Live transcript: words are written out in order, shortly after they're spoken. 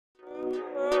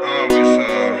always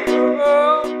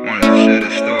wanted to share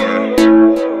this story.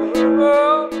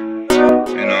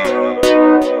 You know,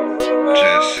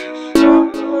 just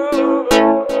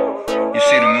you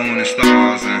see the moon and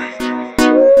stars and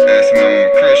ask me if I'm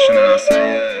a Christian and I say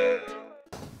yeah.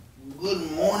 Good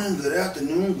morning, good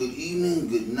afternoon, good evening,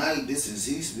 good night. This is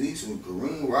He Speaks with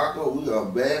Kareem Rocco. We are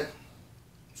back.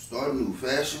 Starting new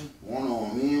fashion. One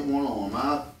on in, one on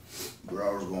out. But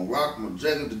I was going to rock my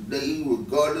jacket today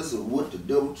regardless of what the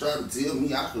devil tried to tell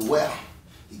me I could wear.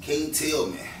 He can't tell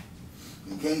me.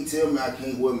 He can't tell me I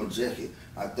can't wear my jacket.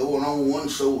 I throw it on one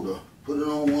shoulder, put it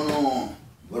on one arm,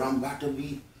 but I'm about to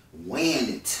be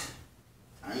wearing it.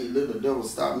 I ain't let the devil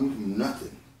stop me from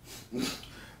nothing.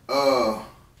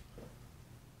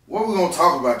 What we going to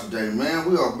talk about today, man?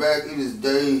 We are back. It is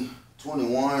day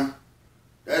 21.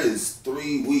 That is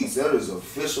 3 weeks. That is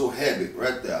official habit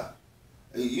right there.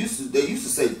 They used to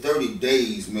say 30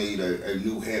 days made a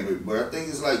new habit, but I think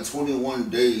it's like 21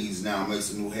 days now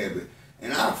makes a new habit.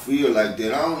 And I feel like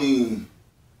that.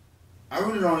 I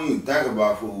really don't even think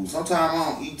about food. Sometimes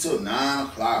I don't eat till 9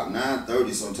 o'clock,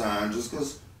 9:30 sometimes, just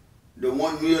because the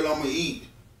one meal I'm going to eat,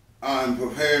 I'm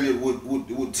preparing it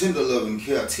with tender loving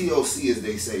care, TLC as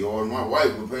they say, or my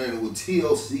wife preparing it with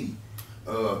TLC.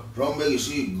 So I'm making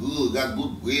sure it's good, got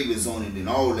good gravies on it and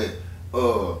all that.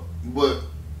 But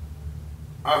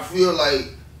I feel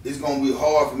like it's gonna be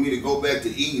hard for me to go back to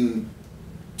eating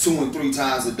 2 and 3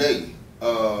 times a day.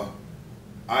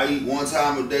 I eat 1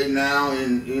 time a day now,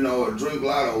 and I drink a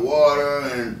lot of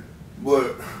water,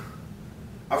 but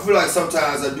I feel like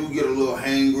sometimes I do get a little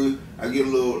hangry. I get a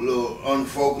little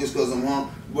unfocused because I'm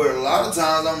hungry. But a lot of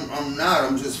times I'm not.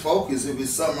 I'm just focused. If it's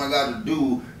something I got to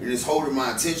do and it's holding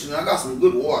my attention, I got some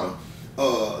good water.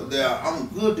 I'm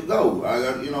good to go. I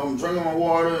got, I'm drinking my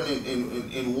water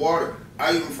and water.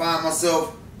 I even find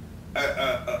myself,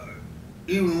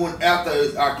 even when after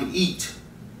I can eat,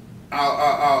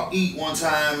 I'll eat 1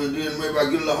 time and then maybe I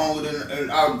get a little hungry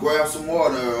and I'll grab some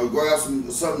water or grab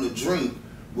something to drink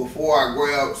before I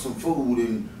grab some food.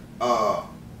 And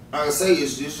like I say,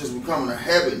 it's just becoming a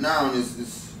habit now, and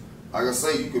it's like I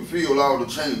say, you can feel all the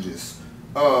changes.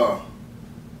 But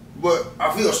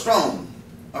I feel strong.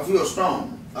 I feel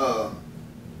strong.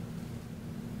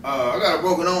 I got a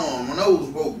broken arm. My nose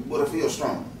broke, but I feel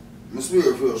strong. My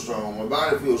spirit feels strong. My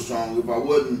body feels strong. If I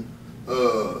wasn't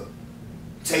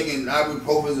taking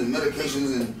ibuprofen and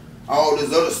medications and all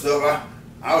this other stuff,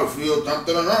 I would feel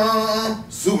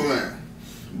Superman.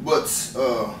 But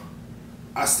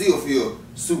I still feel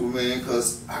Superman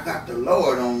because I got the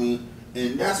Lord on me,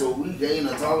 and that's what we came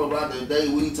to talk about today.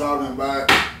 We talking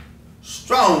about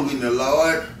strong in the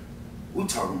Lord. We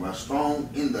talking about strong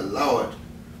in the Lord.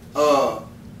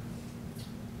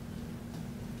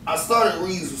 I started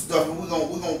reading some stuff, and we're gonna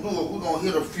do it. We're gonna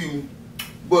hit a few.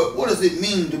 But what does it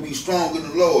mean to be strong in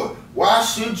the Lord? Why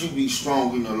should you be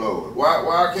strong in the Lord? Why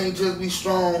I can't just be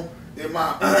strong in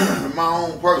my my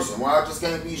own person? Why I just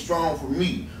can't be strong for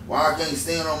me? Why I can't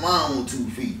stand on my own 2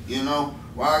 feet?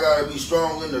 Why I gotta be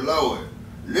strong in the Lord?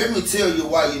 Let me tell you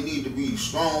why you need to be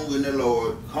strong in the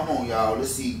Lord. Come on, y'all.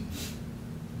 Let's see.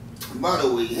 By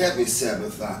the way, happy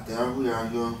Sabbath out there. We are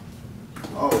here.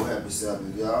 Oh, happy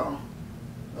Sabbath, y'all.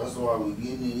 That's why we're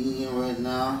getting it in right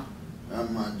now. I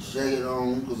have my jacket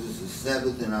on because it's a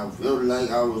Sabbath, and I felt like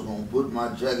I was going to put my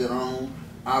jacket on.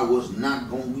 I was not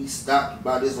going to be stopped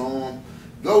by this arm.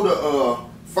 Go to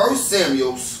 1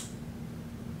 Samuel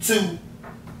 2.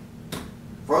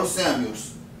 1 Samuel.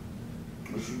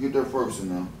 Make sure you get that first in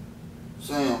there.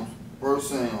 1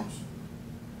 Samuel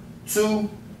 2,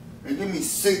 and give me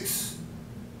 6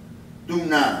 through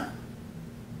 9.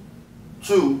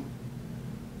 2,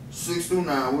 6 through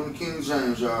 9. We're in the King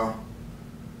James, y'all.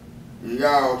 And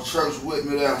y'all church with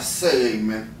me there, say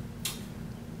amen.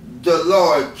 The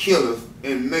Lord killeth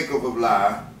and maketh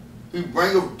alive. He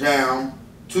bringeth down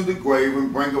to the grave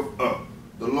and bringeth up.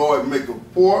 The Lord maketh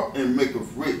poor and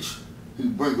maketh rich. He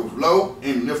bringeth low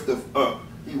and lifteth up.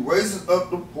 He raiseth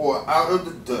up the poor out of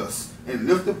the dust, and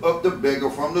lifteth up the beggar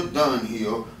from the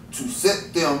dunghill, to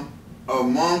set them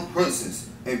among princes,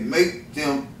 and make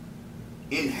them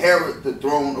inherit the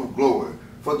throne of glory.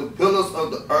 For the pillars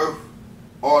of the earth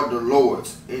are the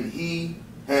Lord's, and he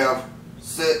hath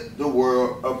set the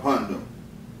world upon them.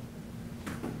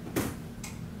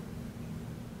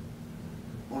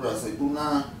 What did I say? Through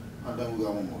 9? I think we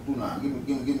got one more. Through 9. Give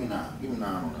me 9. Give me 9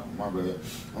 on that one. My bad.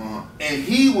 And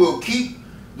he will keep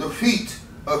the feet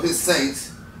of his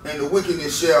saints, and the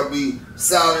wickedness shall be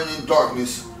silent in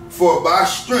darkness, for by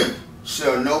strength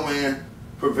shall no man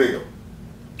prevail.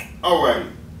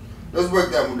 Alrighty. Let's break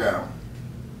that one down.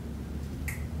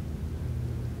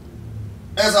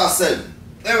 As I say,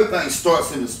 Everything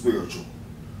starts in the spiritual.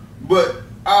 But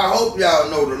I hope y'all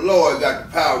know the Lord got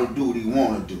the power to do what he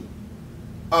want to do.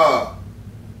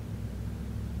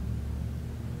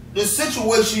 The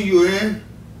situation you're in,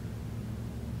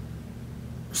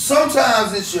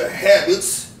 sometimes it's your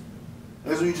habits.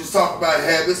 As we just talked about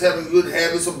habits, having good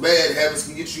habits or bad habits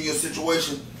can get you in your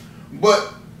situation.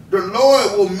 But the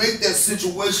Lord will make that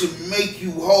situation make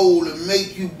you whole and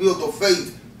make you build a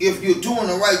faith if you're doing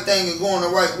the right thing and going the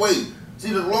right way.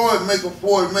 See, the Lord make a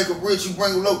poor and make a rich, you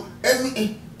bring a low.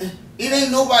 It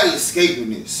ain't nobody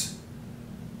escaping this.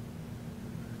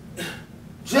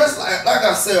 Just like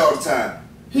I say all the time,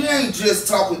 he ain't just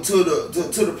talking to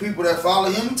the people that follow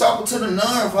him. He talking to the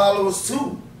non-followers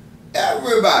too.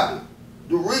 Everybody,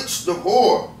 the rich, the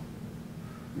poor.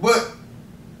 But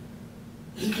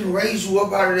he can raise you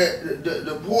up out of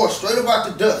the poor, straight up out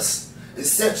the dust, and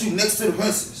set you next to the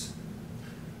princes.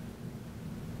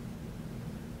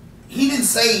 He didn't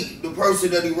say the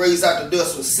person that he raised out the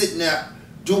dust was sitting there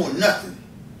doing nothing.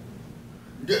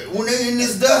 When they in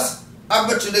this dust, I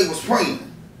bet you they was praying.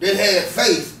 They had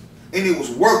faith and it was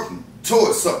working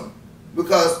towards something.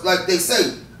 Because like they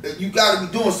say, you got to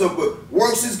be doing something, but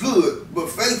works is good, but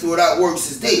faith without works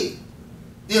is dead.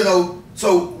 You know,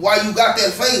 so while you got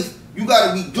that faith, you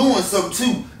got to be doing something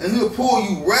too. And he'll pull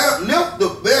you, lift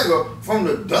the beggar from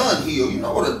the dunghill. You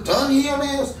know what a dunghill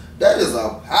is? That is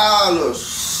a pile of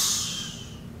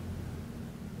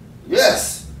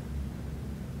yes.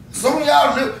 Some of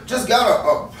y'all just got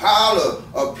a pile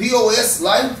of POS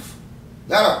life,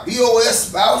 got a POS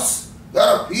spouse,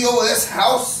 got a POS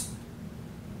house.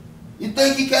 You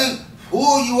think he can't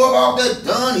pull you up off that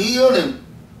dunghill and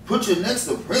put you next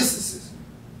to princesses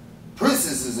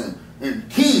and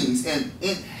kings and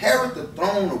inherit the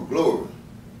throne of glory?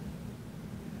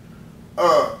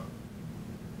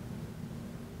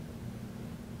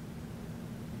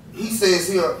 He says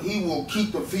here, he will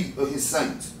keep the feet of his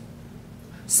saints.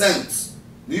 Saints.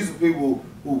 These are people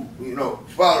who, you know,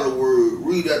 follow the word,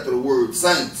 read after the word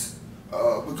saints.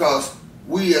 Because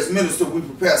we as ministers, we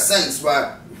prepare saints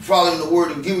by following the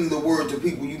word and giving the word to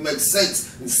people. You make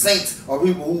saints, and saints are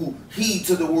people who heed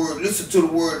to the word, listen to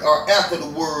the word, are after the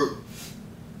word.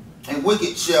 And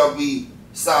wicked shall be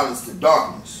silenced to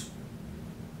darkness.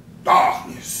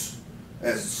 Darkness.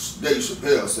 As Dave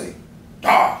Chappelle say,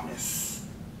 darkness.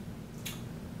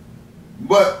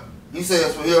 But he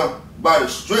says for here, by the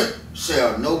strength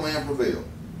shall no man prevail.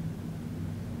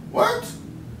 What?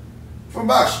 For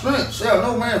by strength shall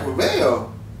no man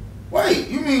prevail? Wait,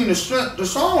 you mean the strong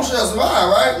shall survive,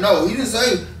 right? No, he didn't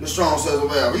say the strong shall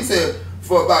survive. He said,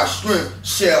 for by strength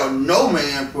shall no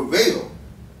man prevail.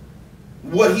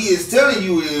 What he is telling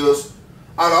you is,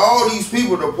 out of all these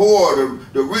people, the poor,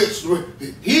 the rich,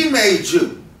 he made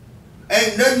you.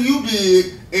 Ain't nothing you did,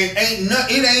 and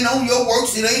it ain't on your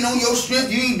works, it ain't on your strength.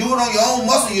 You ain't do it on your own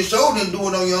muscle. Your shoulder didn't do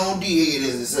it on your own D-head,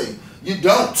 as they say. You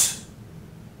don't.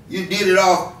 You did it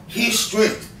off his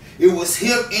strength. It was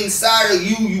him inside of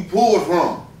you pulled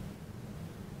from.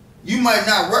 You might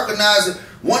not recognize it.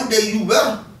 One day you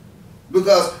better.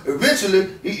 Because eventually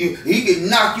he can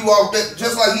knock you off that,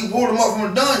 just like he pulled him up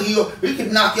from a dunghill, he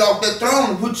can knock you off that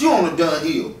throne and put you on a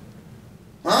dunghill.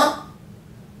 Huh?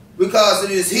 Because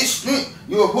it is his strength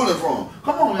you are pulling from.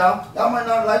 Come on, y'all. Y'all might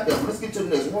not like that one. Let's get to the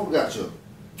next one. What we got, y'all?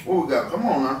 What we got? Come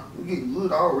on now. We're getting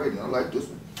good already. I like this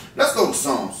one. Let's go to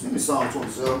Psalms. Give me Psalm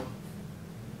 27.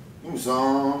 Give me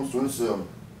Psalms 27.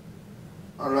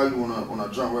 I like it when I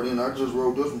jump right in. I just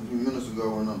wrote this one a few minutes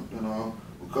ago, and you know,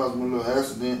 because of my little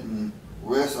accident and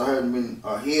rest, I hadn't been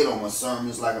ahead on my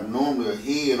sermons like I'm normally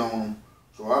ahead on them.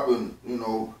 So I've been, you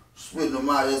know, spitting them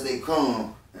out as they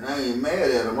come, and I ain't mad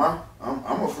at them.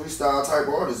 I'm a freestyle type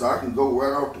artist. I can go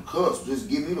right off the cuff. Just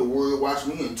give me the word, watch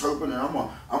me interpret, and I'm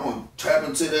gonna tap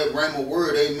into that rhema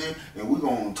word, amen. And we're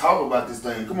gonna talk about this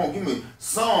thing. Come on, give me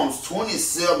Psalms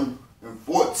 27 and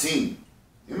 14.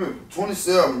 Give me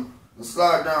 27 and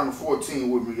slide down to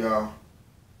 14 with me, y'all.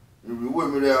 If you're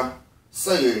with me there,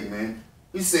 say amen.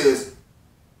 He says,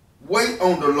 wait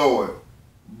on the Lord,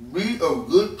 be of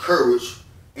good courage,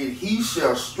 and he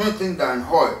shall strengthen thine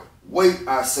heart. Wait,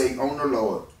 I say, on the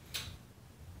Lord.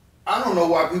 I don't know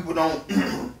why people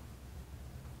don't.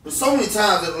 But so many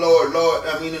times in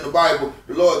the in the Bible,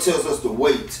 the Lord tells us to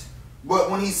wait.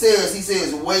 But when he says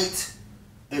wait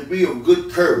and be of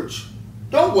good courage.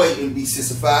 Don't wait and be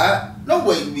sissified. Don't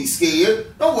wait and be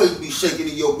scared. Don't wait and be shaking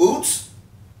in your boots.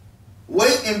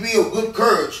 Wait and be of good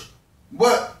courage.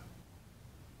 But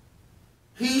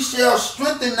he shall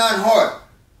strengthen thine heart.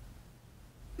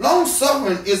 Long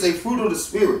suffering is a fruit of the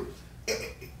Spirit.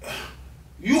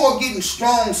 You are getting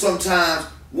strong sometimes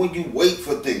when you wait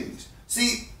for things.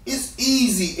 See, It's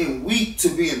easy and weak to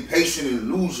be impatient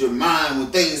and lose your mind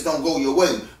when things don't go your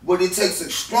way. But it takes a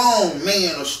strong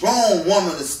man, a strong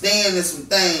woman to stand in some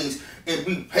things and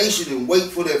be patient and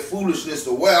wait for that foolishness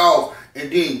to wear off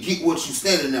and then get what you're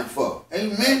standing there for.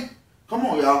 Amen? Come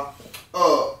on, y'all.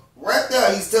 Right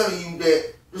there, he's telling you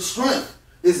that the strength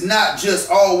is not just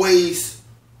always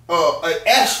an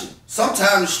action.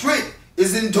 Sometimes the strength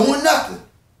is in doing nothing.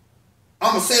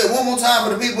 I'm going to say it one more time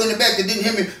for the people in the back that didn't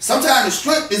hear me. Sometimes the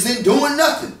strength is in doing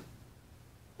nothing.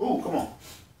 Ooh, come on.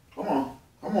 Come on.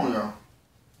 Come on,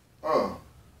 y'all.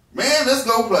 Man, let's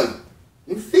go play.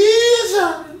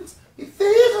 Ephesians.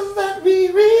 Ephesians that we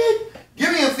read.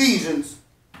 Give me Ephesians.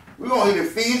 We're going to hit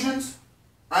Ephesians.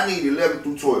 I need 11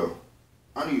 through 12.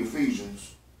 I need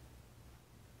Ephesians.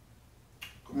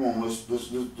 Come on, this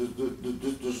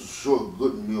is a short,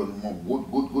 good meal.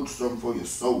 Good something for your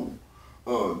soul.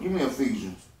 Give me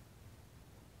Ephesians.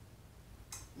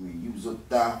 Let me use up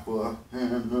that for a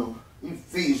hand.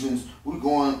 Ephesians, we're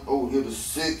going over here to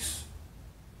 6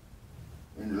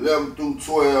 and 11 through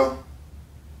 12.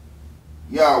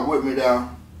 Y'all with me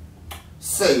now?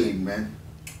 Say amen.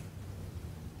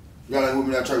 Y'all ain't with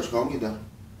me now, church? Come get down.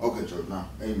 Okay, church, now.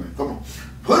 Amen. Come on.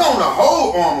 Put on the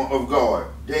whole armor of God,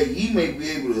 that ye may be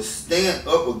able to stand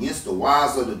up against the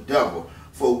wiles of the devil.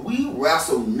 For we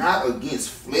wrestle not against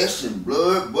flesh and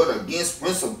blood, but against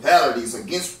principalities,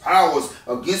 against powers,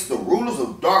 against the rulers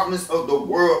of darkness of the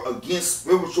world, against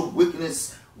spiritual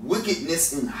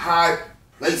wickedness in high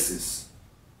places.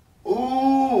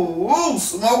 Ooh,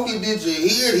 Smokey, did you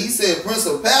hear it? He said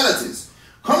principalities.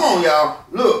 Come on, y'all.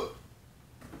 Look.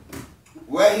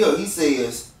 Right here, he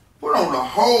says, put on the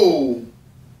whole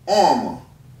armor.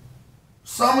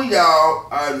 Some of y'all,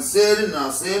 I said it and I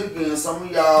said it again, some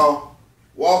of y'all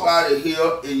walk out of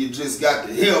here and you just got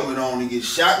the helmet on and get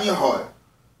shot in your heart.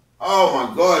 Oh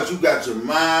my God, you got your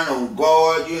mind on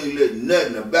guard. You ain't letting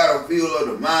nothing. The battlefield of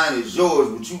the mind is yours,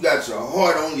 but you got your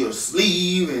heart on your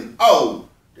sleeve and oh,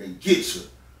 they get you.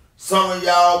 Some of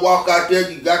y'all walk out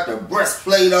there, you got the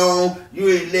breastplate on, you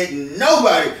ain't letting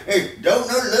nobody, hey, don't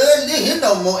no love him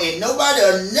no more, and nobody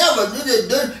will never do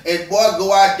that, and boy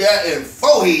go out there and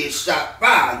forehead shot,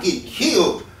 get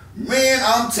killed. Man,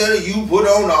 I'm telling you, put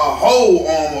on the whole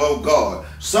armor of God.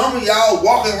 Some of y'all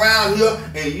walking around here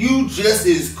and you just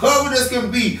as covered as can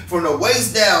be from the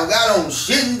waist down. Got on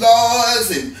shin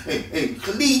guards and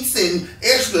cleats and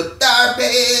extra thigh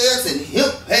pads and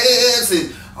hip pads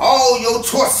and all your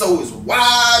torso is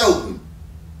wide open.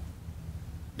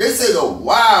 They say the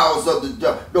wiles of the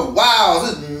devil. The wiles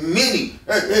is many.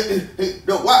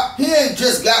 He ain't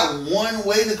just got one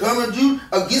way to come at you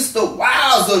against the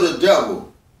wiles of the devil.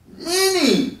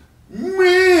 Many.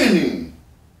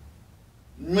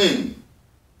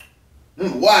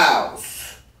 Wiles.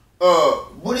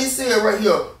 What he said right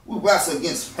here, we wrestle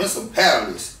against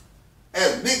principalities.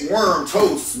 As Big Worm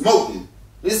told Smokey,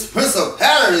 this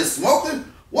principalities, Smokey.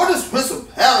 What does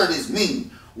principalities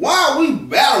mean? Why are we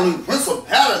battling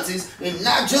principalities and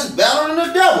not just battling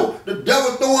the devil? The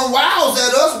devil throwing wiles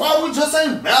at us. Why we just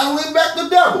ain't battling back the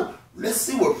devil? Let's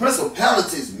see what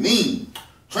principalities mean.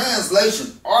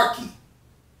 Translation, arche.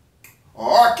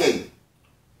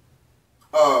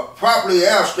 Properly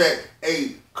abstract,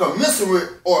 a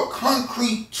commensurate or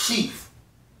concrete chief.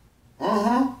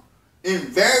 In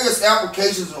various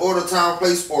applications in order, time,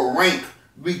 place, or rank,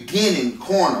 beginning,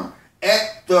 corner.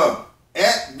 At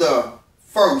the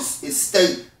first, it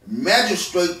states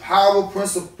magistrate, power,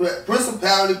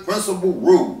 principality, principle,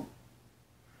 rule.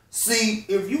 See,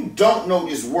 if you don't know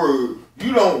this word,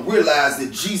 you don't realize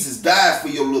that Jesus died for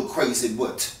your little crazy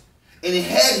butt. And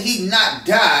had he not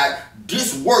died,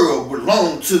 this world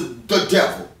belonged to the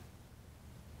devil.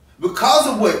 Because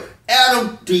of what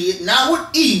Adam did, not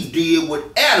what Eve did, what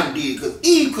Adam did. Because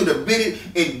Eve could have been it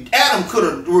and Adam could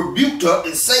have rebuked her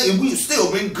and said, and we've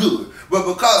still been good. But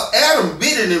because Adam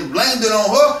bit it and blamed it on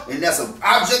her, and that's an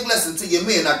object lesson to your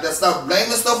men. Now, stop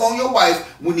blaming stuff on your wife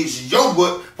when it's your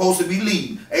butt supposed to be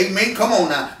leading. Amen. Come on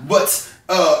now. But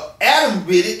Adam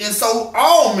bit it, and so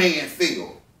all men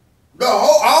failed.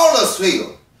 All us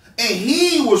failed. And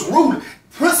he was ruling.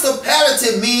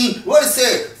 Principality means what it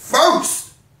said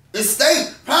first. It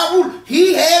states power.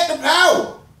 He had the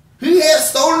power. He had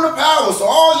stolen the power. So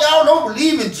all y'all don't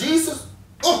believe in Jesus.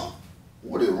 Oh,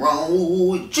 what is wrong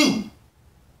with you?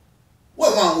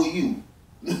 What's wrong with you?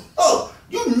 Oh,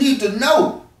 you need to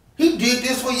know. He did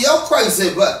this for your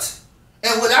crazy butt.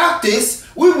 And without this,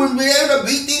 we wouldn't be able to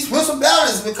beat these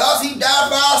principalities because he died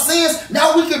for our sins.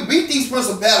 Now we can beat these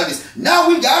principalities. Now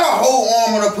we got a whole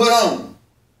armor to put on.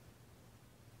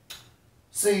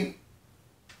 See,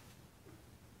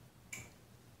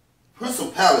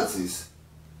 principalities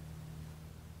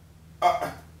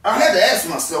I had to ask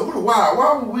myself,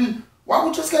 why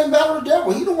we just can't battle the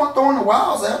devil? He the one throwing the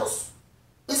wiles at us.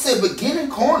 It said beginning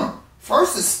corner,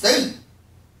 first estate,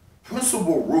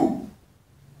 principal rule.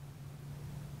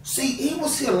 See, he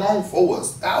was here long for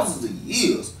us, thousands of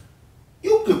years.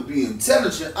 You could be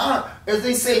intelligent. As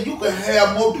they say, you could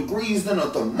have more degrees than a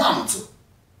thermometer.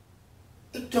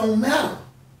 It don't matter.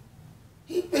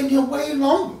 He's been here way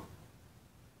longer.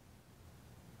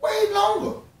 Way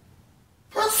longer.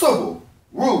 Principal,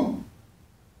 rule,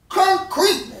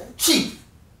 concrete chief.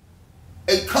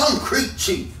 A concrete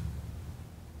chief.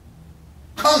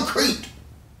 Concrete.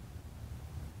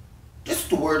 This is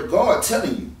the word of God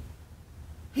telling you.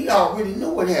 He already knew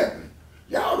what happened.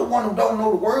 Y'all the one who don't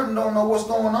know the word and don't know what's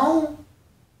going on.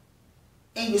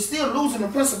 And you're still losing the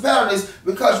principalities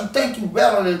because you think you're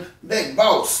battling that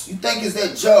boss. You think it's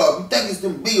that job. You think it's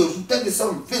them bills. You think it's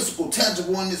something physical,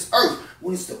 tangible in this earth.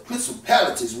 When it's the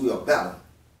principalities we are battling.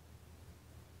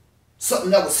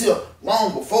 Something that was here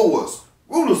long before us.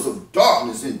 Rulers of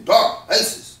darkness in dark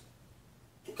places.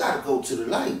 You got to go to the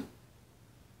light.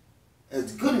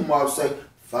 As the Goody Mob say,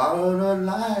 follow the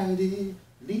light, it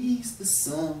leads to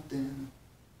something.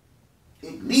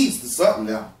 It leads to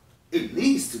something now. It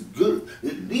leads to good.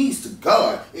 It leads to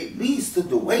God. It leads to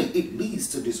the way. It leads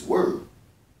to this word.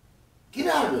 Get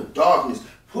out of the darkness.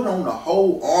 Put on the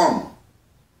whole armor.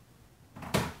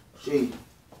 See,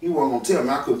 you weren't going to tell me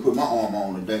I couldn't put my armor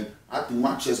on today. I threw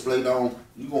my chest plate on.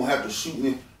 You're going to have to shoot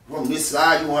me from this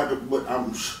side. You going to have to, but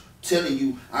I'm telling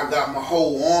you, I got my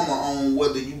whole armor on,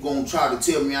 whether you going to try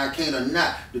to tell me I can't or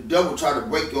not. The devil try to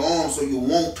break your arm so you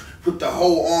won't put the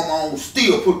whole armor on.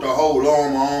 Still put the whole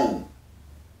armor on.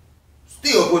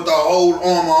 Still put the whole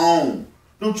armor on.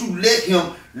 Don't you let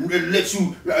him let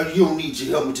you, you don't need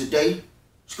your helmet today.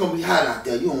 It's going to be hot out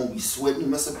there. You don't want to be sweating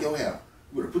and mess up your hair.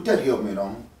 You better put that helmet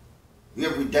on.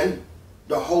 Every day.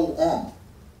 The whole armor.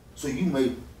 So you may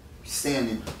be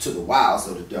standing to the wiles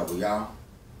of the devil, y'all.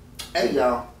 Hey,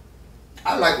 y'all.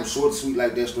 I like them short and sweet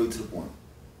like that, straight to the point.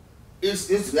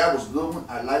 That was a good one.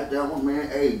 I like that one, man.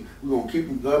 Hey, we're going to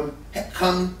keep them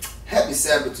coming. Happy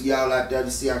Sabbath to y'all out there. You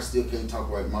see, I still can't talk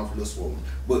right, mouth a little swollen.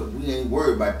 But we ain't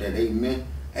worried about that, amen.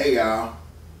 Hey, y'all.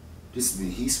 This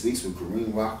is He Speaks with Kareem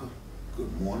Walker.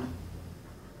 Good morning,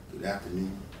 good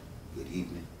afternoon, good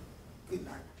evening, good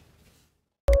night.